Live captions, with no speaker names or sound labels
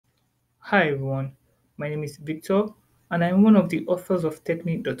Hi everyone, my name is Victor and I'm one of the authors of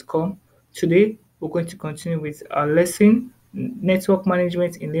Technique.com. Today we're going to continue with our lesson, Network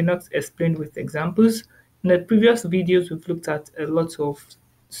Management in Linux explained with examples. In the previous videos we've looked at a lot of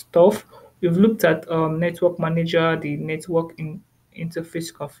stuff. We've looked at Network Manager, the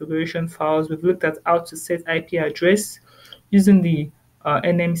interface configuration files. We've looked at how to set IP address using the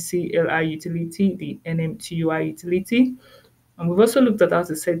NMCLI utility, the NMTUI utility. And we've also looked at how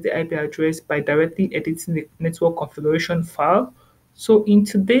to set the IP address by directly editing the network configuration file. So in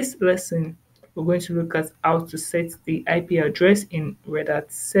today's lesson, we're going to look at how to set the IP address in Red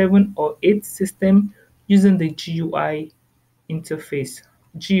Hat 7 or 8 system using the GUI interface.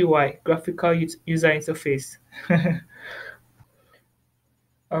 GUI, graphical user interface.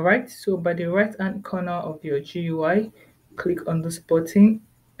 Alright, so by the right hand corner of your GUI, click on this button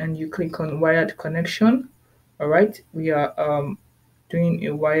and you click on wired connection. Alright, we are doing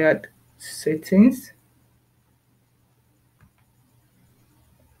a wired settings.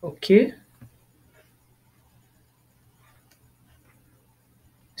 Okay,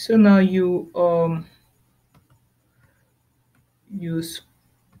 so now you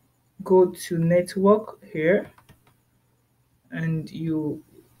go to network here and you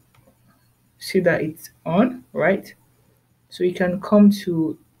see that it's on, right? So you can come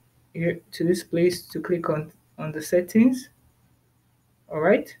to here to this place to click on the settings. All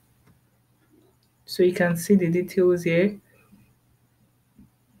right, so you can see the details here,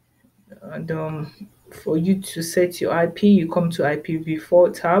 and for you to set your IP, you come to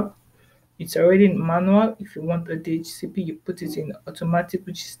IPv4 tab. It's already in manual. If you want a DHCP, you put it in automatic,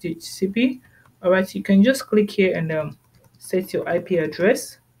 which is DHCP. All right, you can just click here and set your IP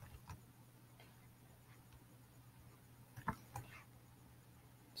address.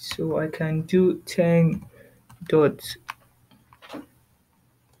 So I can do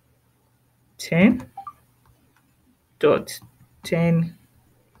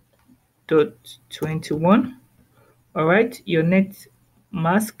All right, your net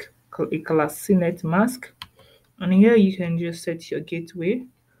mask, a class C net mask, and here you can just set your gateway.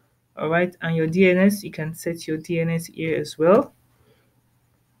 All right, and your DNS, you can set your DNS here as well.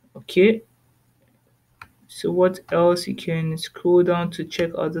 Okay, so what else? You can scroll down to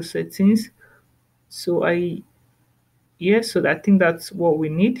check other settings. So I think that's what we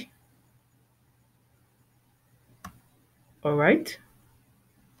need. All right,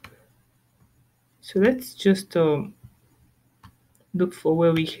 so let's just look for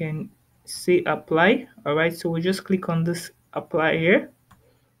where we can say apply. All right, so we just click on this apply here,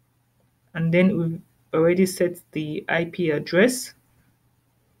 and then we've already set the IP address.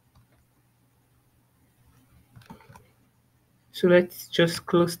 So let's just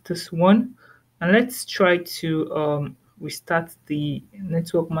close this one and let's try to restart the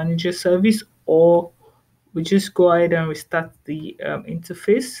network manager service, or we just go ahead and restart the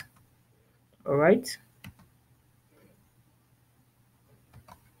interface. All right.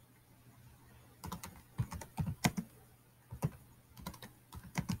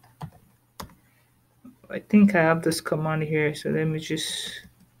 I think I have this command here, so let me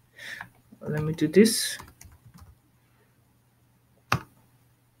do this.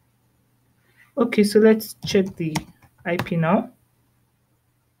 Okay, so let's check the IP now.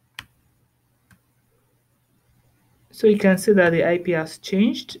 So you can see that the IP has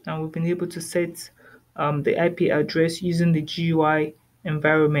changed and we've been able to set the IP address using the GUI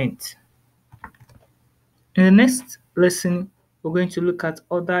environment. In the next lesson, we're going to look at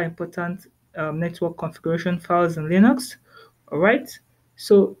other important network configuration files in Linux. All right,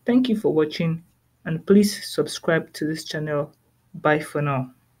 so thank you for watching and please subscribe to this channel. Bye for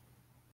now.